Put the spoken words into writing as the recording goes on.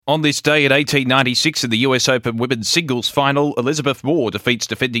On this day in 1896 in the US Open Women's Singles Final, Elizabeth Moore defeats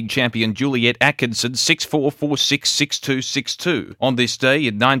defending champion Juliet Atkinson 6-4, 4-6, 6-2, 6-2. On this day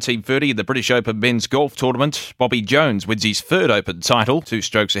in 1930 in the British Open Men's Golf Tournament, Bobby Jones wins his third Open title, 2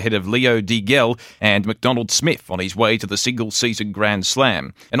 strokes ahead of Leo Digel and McDonald Smith on his way to the single-season Grand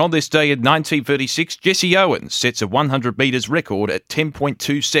Slam. And on this day in 1936, Jesse Owens sets a 100 metres record at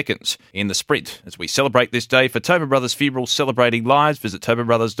 10.2 seconds in the sprint. As we celebrate this day for Tobin Brothers Funerals Celebrating Lives, visit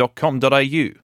tobinbrothers.com.au.